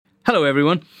Hello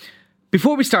everyone.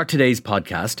 Before we start today's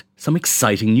podcast, some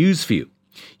exciting news for you.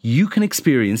 You can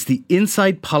experience the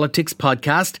Inside Politics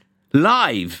podcast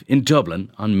live in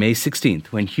Dublin on May 16th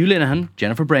when Hugh Linehan,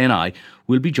 Jennifer Bray and I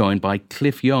will be joined by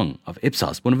Cliff Young of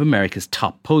Ipsos, one of America's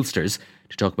top pollsters,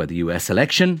 to talk about the US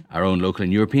election, our own local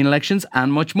and European elections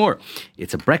and much more.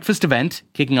 It's a breakfast event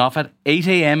kicking off at 8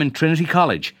 a.m. in Trinity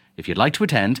College. If you'd like to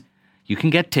attend, you can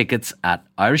get tickets at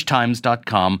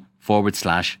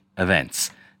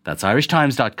irishtimes.com/events. That's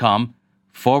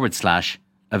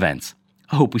irishtimes.com/events.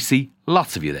 I hope we see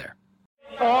lots of you there.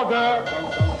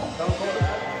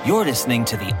 You're listening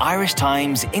to the Irish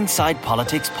Times Inside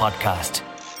Politics podcast.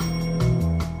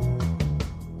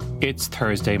 It's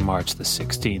Thursday, March the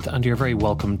 16th, and you're very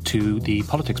welcome to the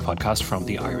Politics Podcast from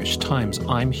the Irish Times.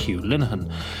 I'm Hugh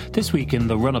Linehan. This week, in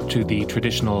the run-up to the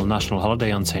traditional national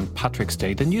holiday on St. Patrick's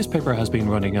Day, the newspaper has been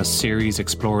running a series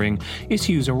exploring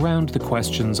issues around the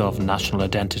questions of national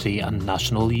identity and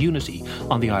national unity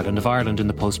on the island of Ireland in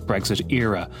the post-Brexit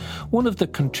era. One of the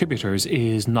contributors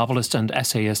is novelist and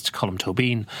essayist Colm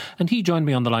Tóibín, and he joined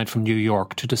me on the line from New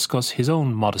York to discuss his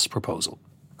own modest proposal.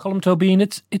 Colm Tóibín,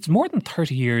 it's more than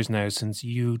 30 years now since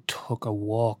you took a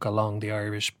walk along the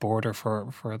Irish border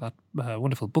for that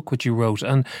wonderful book which you wrote,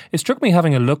 and it struck me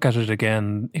having a look at it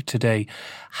again today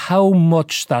how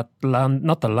much that land,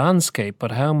 not the landscape,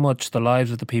 but how much the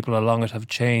lives of the people along it have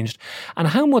changed, and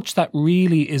how much that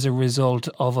really is a result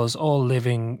of us all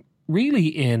living really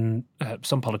in,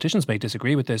 some politicians may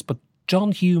disagree with this, but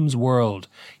John Hume's world,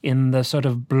 in the sort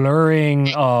of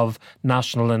blurring of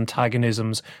national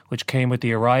antagonisms which came with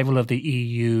the arrival of the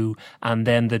EU and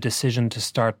then the decision to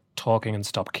start talking and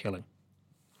stop killing.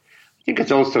 I think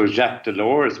it's also Jacques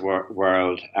Delors'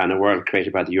 world, and a world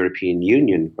created by the European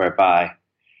Union, whereby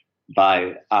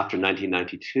after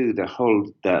 1992,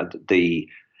 the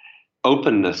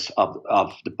openness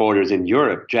of the borders in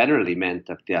Europe generally meant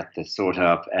that the sort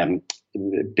of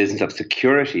business of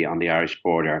security on the Irish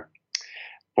border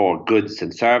for goods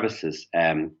and services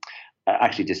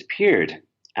actually disappeared.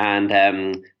 And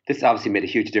this obviously made a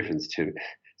huge difference to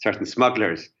certain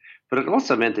smugglers. But it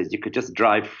also meant that you could just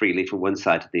drive freely from one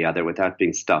side to the other without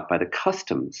being stopped by the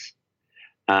customs.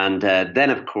 And then,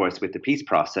 of course, with the peace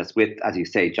process, with, as you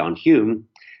say, John Hume,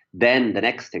 then the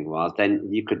next thing was then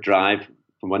you could drive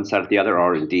from one side to the other,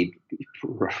 or indeed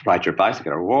ride your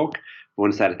bicycle or walk from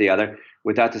one side to the other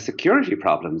without the security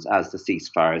problems as the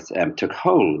ceasefires took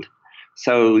hold.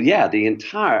 So, yeah, the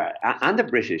entire, and the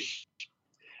British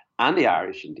and the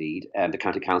Irish, indeed, and the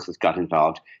county councils got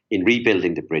involved in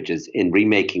rebuilding the bridges, in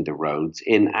remaking the roads,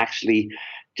 in actually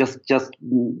just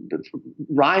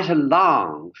right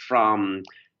along from,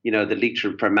 the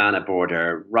Leitrim-Fermanagh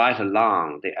border, right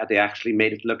along. They actually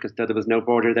made it look as though there was no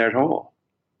border there at all.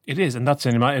 It is, and that's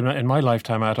in my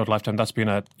lifetime, adult lifetime, that's been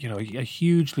a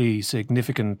hugely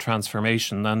significant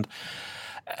transformation. And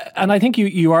I think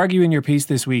you argue in your piece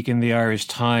this week in the Irish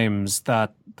Times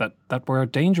that we're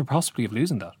at danger possibly of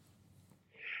losing that.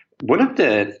 One of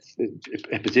the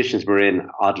positions we're in,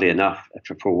 oddly enough,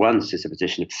 for once, is a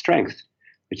position of strength,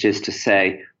 which is to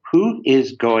say, who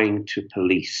is going to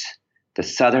police the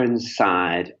southern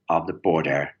side of the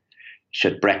border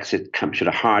should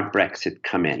a hard Brexit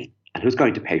come in? And who's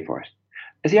going to pay for it?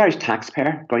 Is the Irish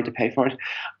taxpayer going to pay for it?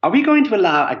 Are we going to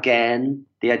allow again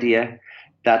the idea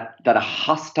that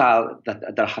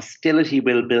hostility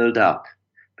will build up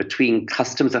between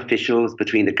customs officials,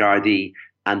 between the Gardaí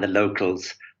and the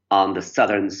locals on the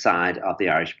southern side of the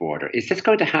Irish border? Is this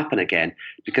going to happen again?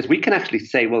 Because we can actually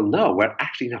say, well, no, we're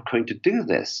actually not going to do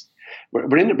this.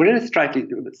 We're in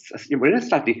a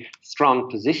slightly strong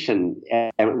position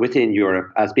within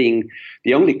Europe as being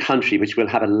the only country which will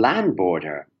have a land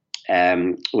border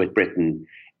with Britain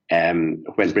when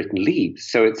Britain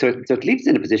leaves. So it leaves us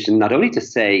in a position not only to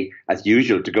say, as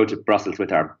usual, to go to Brussels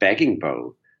with our begging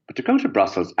bowl, but to go to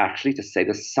Brussels actually to say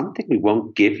there's something we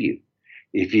won't give you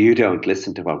if you don't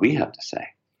listen to what we have to say.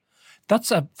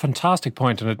 That's a fantastic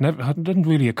point, and it didn't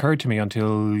really occur to me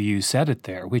until you said it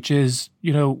there, which is,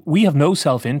 we have no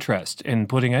self-interest in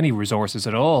putting any resources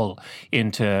at all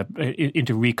into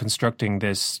reconstructing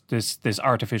this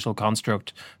artificial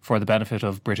construct for the benefit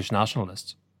of British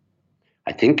nationalists.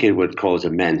 I think it would cause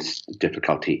immense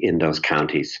difficulty in those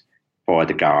counties for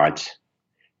the Guards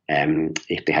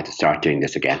if they had to start doing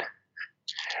this again.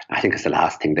 I think it's the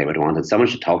last thing they would want, and someone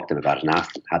should talk to them about it and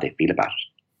ask them how they feel about it.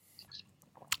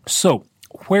 So,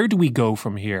 where do we go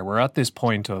from here? We're at this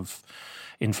point of,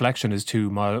 inflection is too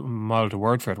mild a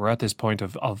word for it. We're at this point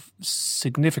of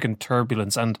significant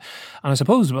turbulence and I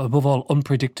suppose above all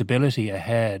unpredictability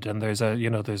ahead. And there's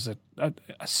a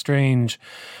strange,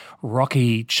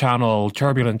 rocky channel,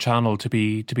 turbulent channel to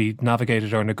be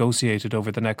navigated or negotiated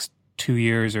over the next 2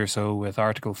 years or so with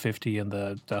Article 50 and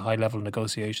the high-level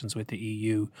negotiations with the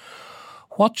EU.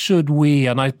 What should we,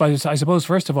 and I suppose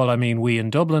first of all I mean we in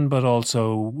Dublin, but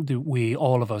also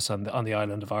all of us on the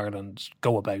island of Ireland,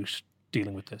 go about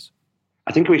dealing with this?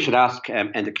 I think we should ask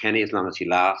Enda Kenny, as long as he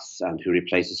lasts, and who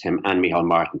replaces him, and Micheál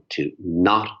Martin, to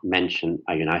not mention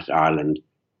a United Ireland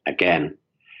again,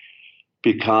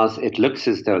 because it looks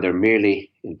as though they're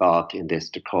merely involved in this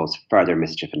to cause further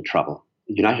mischief and trouble.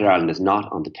 United Ireland is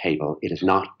not on the table. It is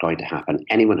not going to happen.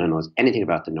 Anyone who knows anything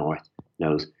about the North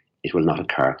knows it will not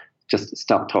occur. Just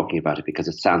stop talking about it, because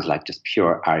it sounds like just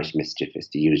pure Irish mischief. It's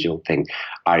the usual thing,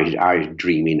 Irish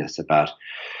dreaminess about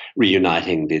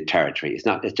reuniting the territory. It's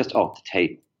not. It's just off the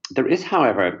table. There is,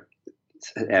 however,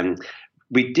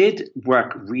 we did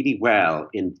work really well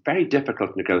in very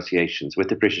difficult negotiations with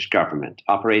the British government,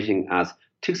 operating as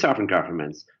two sovereign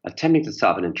governments, attempting to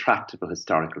solve an intractable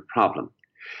historical problem.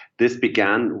 This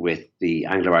began with the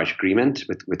Anglo-Irish Agreement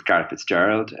with Gareth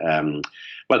Fitzgerald.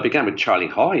 It began with Charlie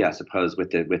Hoy, I suppose,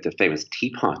 with the famous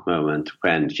teapot moment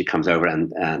when she comes over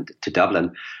and to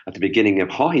Dublin at the beginning of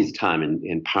Hoy's time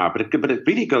in power. But it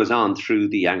really goes on through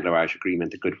the Anglo-Irish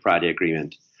Agreement, the Good Friday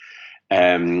Agreement,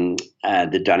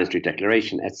 the Downing Street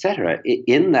Declaration, etc.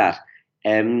 In that,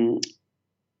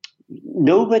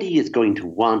 nobody is going to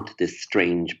want this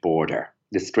strange border,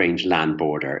 this strange land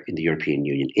border in the European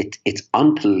Union. It's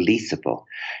unpoliceable.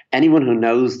 Anyone who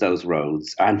knows those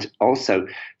roads, and also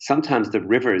sometimes the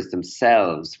rivers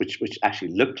themselves, which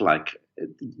actually look like,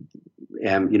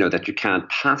 that you can't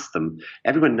pass them.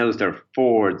 Everyone knows there are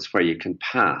fords where you can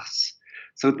pass.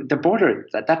 So the border,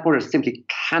 that border simply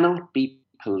cannot be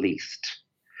policed.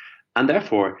 And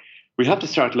therefore, we have to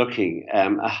start looking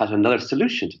at another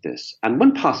solution to this. And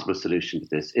one possible solution to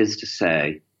this is to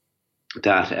say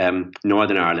that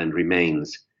Northern Ireland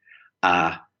remains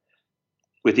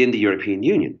within the European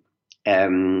Union.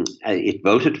 It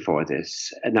voted for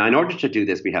this. Now, in order to do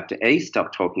this, we have to A,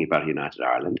 stop talking about United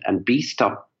Ireland, and B,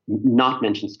 not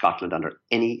mention Scotland under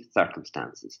any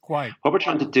circumstances. Why? What we're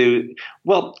trying to do,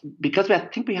 because I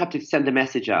think we have to send a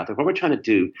message out that what we're trying to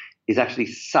do is actually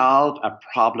solve a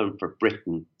problem for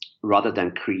Britain rather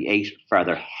than create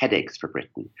further headaches for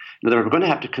Britain. In other words, we're going to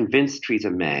have to convince Theresa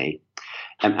May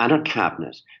and her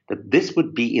cabinet that this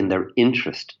would be in their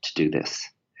interest to do this,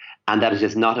 and that it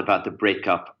is not about the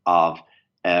breakup of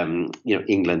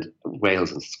England,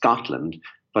 Wales, and Scotland,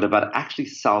 but about actually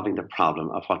solving the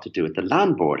problem of what to do with the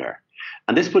land border.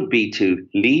 And this would be to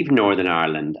leave Northern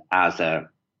Ireland as a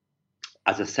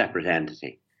separate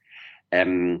entity.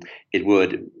 It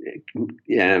would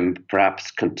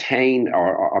perhaps contain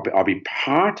or be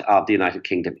part of the United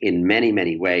Kingdom in many,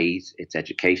 many ways. Its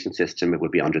education system, it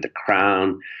would be under the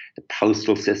Crown, the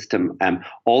postal system,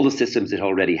 all the systems it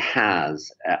already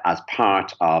has as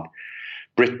part of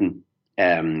Britain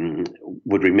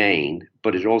would remain,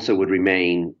 but it also would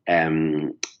remain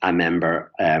a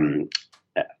member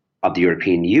of the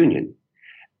European Union.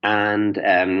 And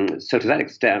so to that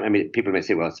extent, I mean, people may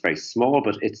say, well, it's very small,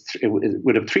 but it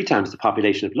would have 3 times the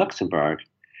population of Luxembourg.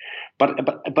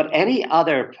 But any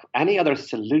other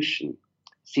solution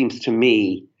seems to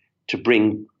me to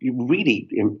bring really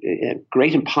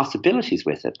great impossibilities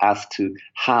with it as to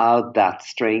how that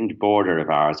strained border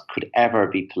of ours could ever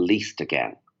be policed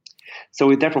again.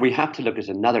 So therefore, we have to look at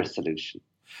another solution.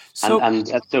 So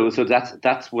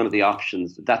that's one of the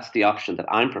options. That's the option that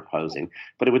I'm proposing.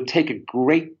 But it would take a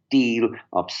great deal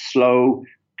of slow,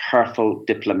 careful,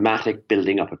 diplomatic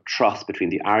building up of trust between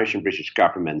the Irish and British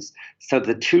governments, so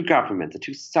the two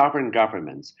sovereign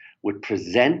governments, would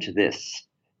present this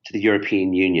to the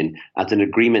European Union as an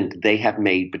agreement they have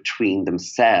made between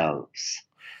themselves,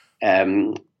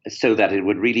 so that it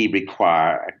would really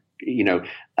require,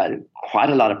 quite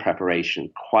a lot of preparation,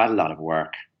 quite a lot of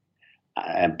work.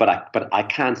 But I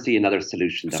can't see another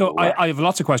solution. So I have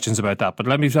lots of questions about that, but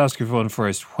let me ask you one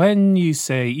first. When you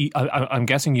say, I'm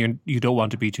guessing you don't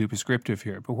want to be too prescriptive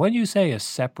here, but when you say a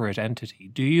separate entity,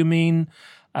 do you mean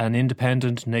an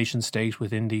independent nation state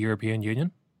within the European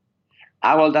Union?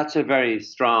 Well, that's a very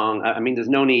strong. I mean, there's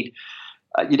no need.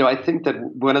 I think that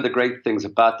one of the great things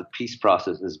about the peace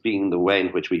process is being the way in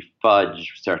which we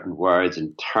fudge certain words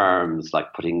and terms,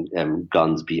 like putting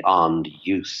guns beyond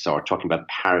use or talking about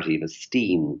parity of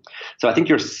esteem. So I think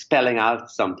you're spelling out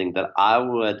something that I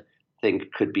would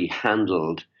think could be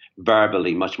handled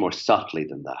verbally much more subtly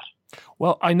than that.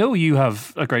 Well, I know you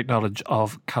have a great knowledge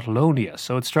of Catalonia,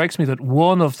 so it strikes me that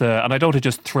one of the, and I don't want to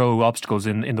just throw obstacles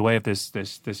in the way of this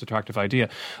attractive idea,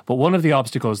 but one of the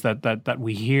obstacles that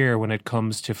we hear when it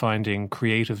comes to finding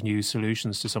creative new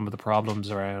solutions to some of the problems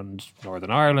around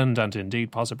Northern Ireland and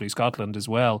indeed possibly Scotland as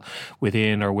well,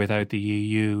 within or without the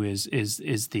EU, is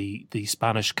the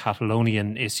Spanish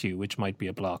Catalonian issue, which might be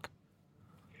a block.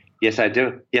 Yes, I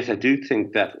do. Yes, I do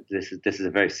think that this is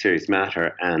a very serious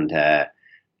matter, and.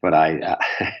 But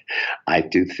I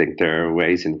do think there are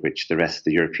ways in which the rest of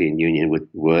the European Union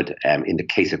would, in the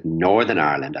case of Northern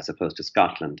Ireland as opposed to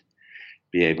Scotland,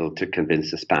 be able to convince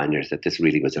the Spaniards that this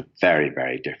really was a very,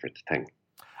 very different thing.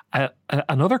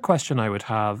 Another question I would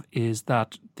have is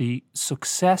that the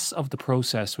success of the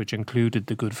process, which included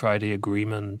the Good Friday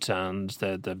Agreement and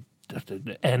the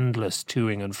endless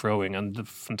toing and froing and the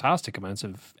fantastic amounts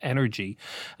of energy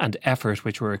and effort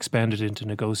which were expended into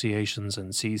negotiations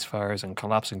and ceasefires and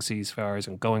collapsing ceasefires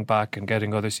and going back and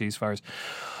getting other ceasefires,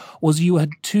 was you had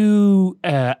two,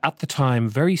 at the time,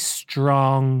 very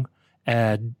strong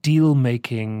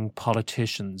deal-making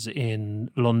politicians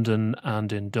in London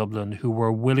and in Dublin who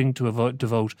were willing to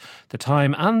devote the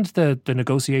time and the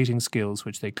negotiating skills,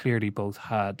 which they clearly both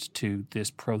had, to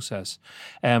this process.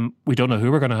 We don't know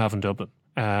who we're going to have in Dublin,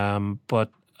 but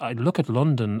I look at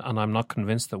London and I'm not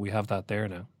convinced that we have that there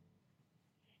now.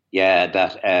 Yeah,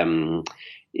 but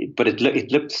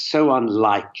it looked so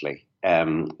unlikely,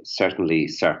 certainly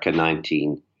circa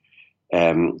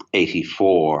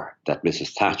 1984, that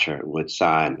Mrs. Thatcher would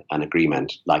sign an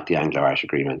agreement like the Anglo-Irish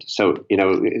Agreement. So,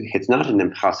 it's not an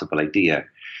impossible idea.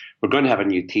 We're going to have a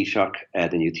new Taoiseach.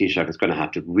 The new Taoiseach is going to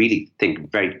have to really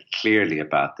think very clearly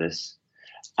about this.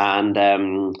 And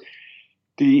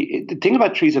the thing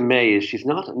about Theresa May is she's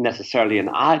not necessarily an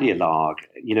ideologue.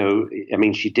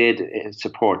 She did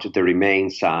support the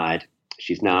Remain side.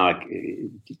 She's now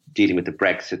dealing with the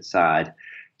Brexit side.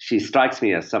 She strikes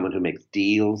me as someone who makes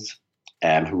deals,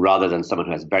 rather than someone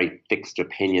who has very fixed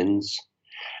opinions.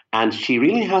 And she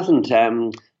really hasn't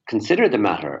considered the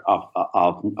matter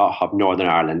of Northern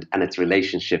Ireland and its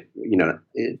relationship,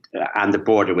 and the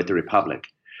border with the Republic.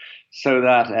 So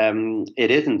that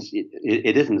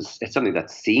it's something that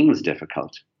seems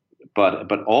difficult,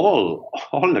 but all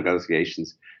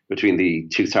negotiations between the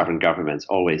two sovereign governments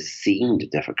always seemed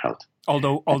difficult.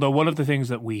 Although one of the things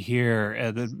that we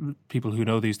hear, the people who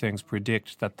know these things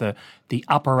predict that the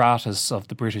apparatus of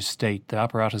the British state, the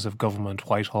apparatus of government,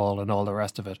 Whitehall and all the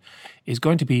rest of it, is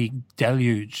going to be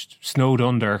deluged, snowed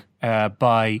under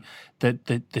by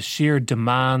the sheer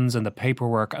demands and the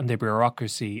paperwork and the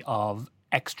bureaucracy of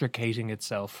extricating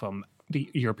itself from the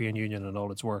European Union and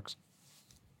all its works.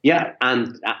 Yeah,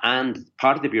 and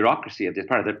part of the bureaucracy of this,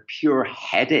 part of the pure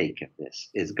headache of this,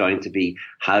 is going to be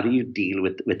how do you deal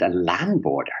with a land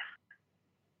border?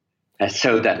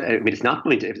 So that, it's not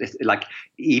going to, it's like,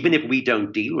 even if we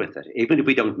don't deal with it, even if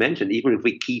we don't mention, even if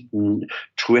we keep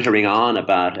twittering on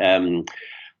about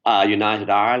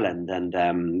United Ireland and,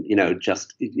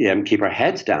 just keep our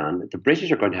heads down, the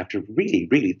British are going to have to really,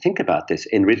 really think about this.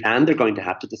 And they're going to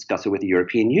have to discuss it with the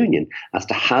European Union as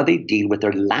to how they deal with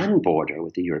their land border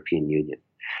with the European Union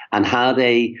and how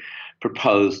they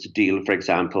propose to deal, for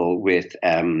example, with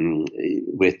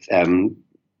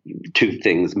two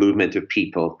things: movement of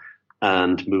people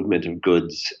and movement of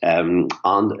goods on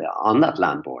that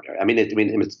land border.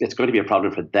 It's going to be a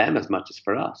problem for them as much as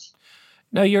for us.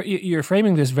 Now, you're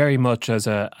framing this very much as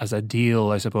a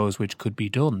deal, I suppose, which could be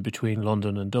done between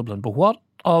London and Dublin. But what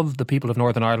of the people of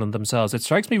Northern Ireland themselves? It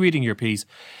strikes me, reading your piece,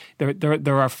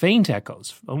 there are faint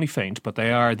echoes, only faint, but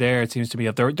they are there, it seems to me.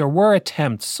 There were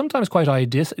attempts, sometimes quite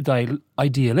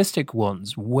idealistic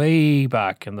ones, way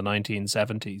back in the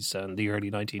 1970s and the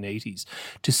early 1980s,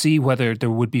 to see whether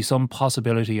there would be some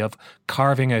possibility of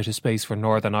carving out a space for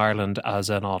Northern Ireland as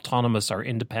an autonomous or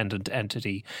independent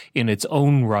entity in its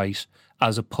own right,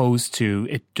 as opposed to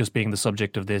it just being the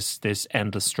subject of this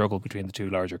endless struggle between the two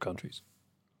larger countries.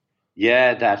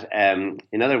 Yeah, that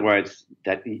in other words,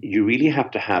 that you really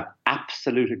have to have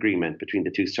absolute agreement between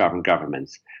the two sovereign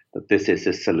governments that this is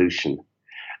a solution.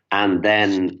 And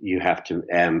then you have to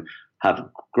have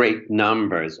great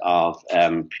numbers of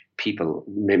people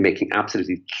making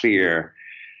absolutely clear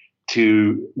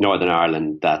to Northern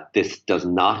Ireland that this does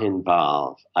not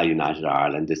involve a united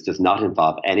Ireland. This does not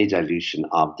involve any dilution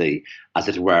of the, as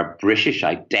it were, British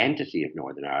identity of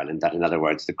Northern Ireland. That, in other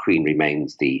words, the Queen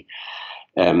remains the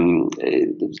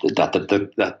the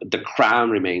crown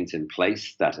remains in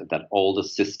place, that all the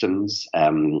systems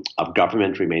of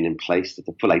government remain in place, that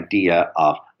the full idea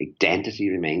of identity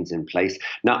remains in place.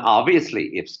 Now,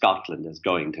 obviously, if Scotland is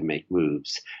going to make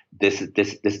moves, this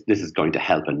is going to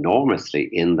help enormously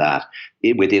in that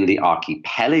within the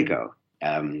archipelago.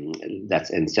 That's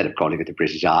instead of calling it the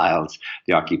British Isles,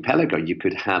 the archipelago, you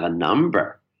could have a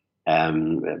number,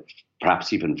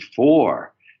 perhaps even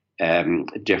 4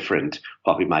 different,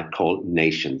 what we might call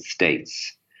nation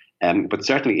states. But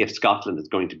certainly if Scotland is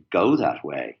going to go that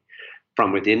way,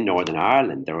 from within Northern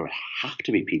Ireland, there would have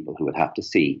to be people who would have to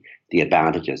see the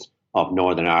advantages of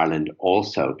Northern Ireland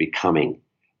also becoming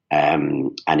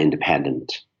an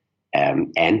independent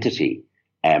entity.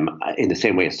 In the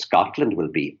same way as Scotland will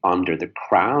be under the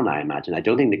Crown, I imagine. I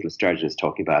don't think Nicola Sturgeon is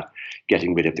talking about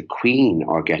getting rid of the Queen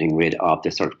or getting rid of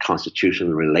this sort of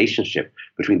constitutional relationship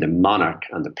between the monarch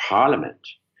and the Parliament.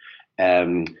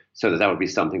 So that would be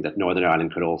something that Northern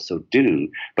Ireland could also do.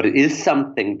 But it is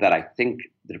something that I think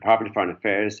the Department of Foreign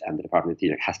Affairs and the Department of the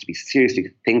Interior has to be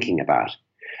seriously thinking about.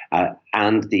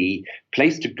 And the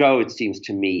place to go, it seems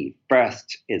to me,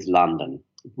 first is London,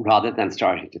 rather than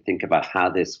starting to think about how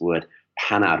this would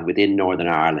pan out within Northern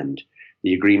Ireland.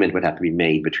 The agreement would have to be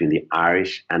made between the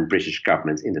Irish and British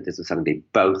governments in that this was something they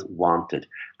both wanted,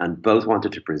 and both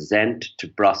wanted to present to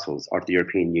Brussels or to the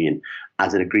European Union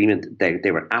as an agreement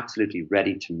they were absolutely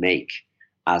ready to make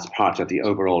as part of the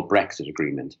overall Brexit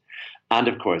agreement. And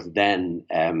of course, then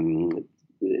the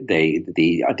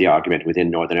argument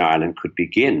within Northern Ireland could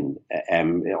begin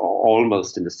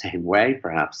almost in the same way,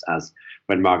 perhaps, as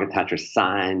when Margaret Thatcher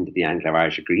signed the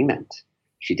Anglo-Irish Agreement.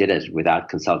 She did it without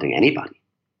consulting anybody.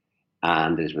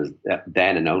 And it was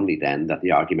then and only then that the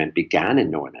argument began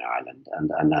in Northern Ireland.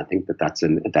 And I think that's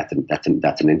an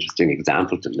interesting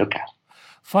example to look at.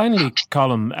 Finally,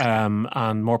 Colm,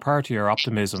 and more part of your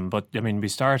optimism, but I mean, we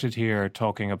started here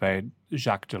talking about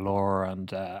Jacques Delors and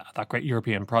that great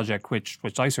European project, which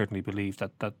I certainly believe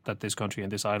that this country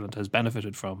and this island has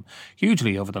benefited from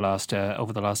hugely over the last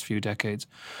few decades.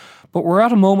 But we're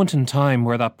at a moment in time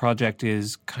where that project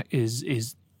is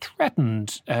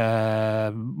threatened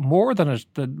more than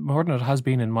it has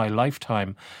been in my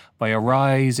lifetime by a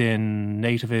rise in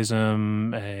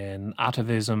nativism and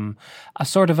atavism, a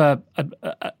sort of a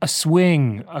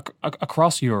swing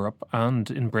across Europe and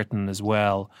in Britain as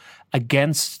well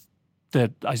against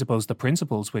the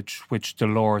principles which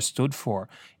Delors stood for.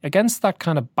 Against that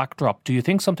kind of backdrop, do you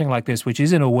think something like this, which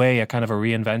is in a way a kind of a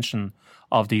reinvention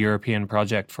of the European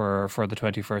project for the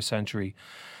 21st century,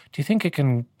 do you think it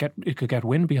could get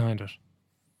wind behind it?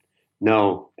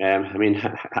 No, I mean,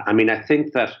 I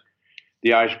think that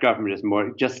the Irish government is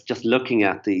more just looking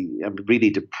at the really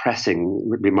depressing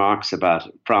remarks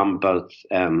from both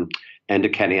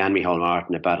Enda Kenny and Micheál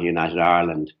Martin about a united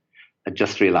Ireland,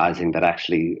 just realising that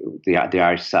actually the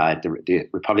Irish side, the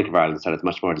Republic of Ireland side, is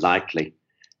much more likely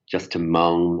just to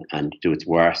moan and do its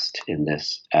worst in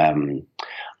this.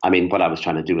 What I was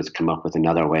trying to do was come up with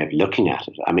another way of looking at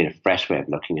it. A fresh way of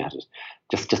looking at it,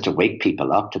 just to wake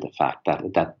people up to the fact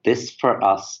that this for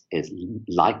us is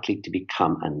likely to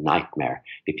become a nightmare.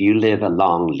 If you live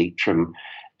along Leitrim,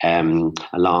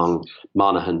 along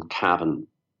Monaghan, Cavan,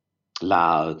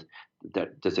 Louth,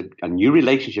 there's a new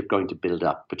relationship going to build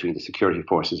up between the security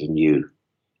forces and you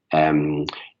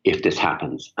if this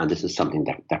happens. And this is something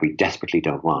that we desperately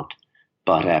don't want.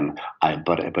 But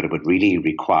it would really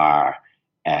require...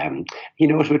 it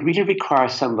would really require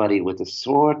somebody with the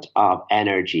sort of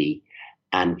energy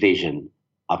and vision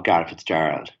of Gareth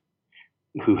Fitzgerald,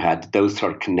 who had those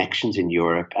sort of connections in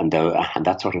Europe and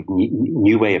that sort of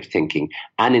new way of thinking,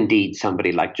 and indeed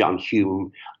somebody like John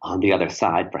Hume on the other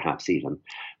side, perhaps even.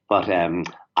 But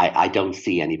I don't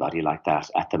see anybody like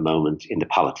that at the moment in the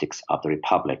politics of the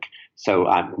Republic. So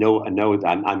I'm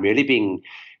really being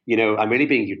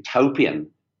utopian.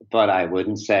 But I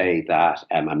wouldn't say that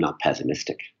I'm not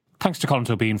pessimistic. Thanks to Colm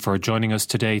Tóibín for joining us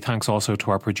today. Thanks also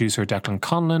to our producer Declan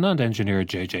Conlon and engineer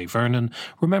JJ Vernon.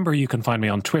 Remember, you can find me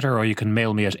on Twitter or you can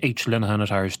mail me at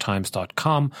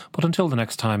hlinehan@irishtimes.com. But until the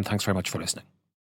next time, thanks very much for listening.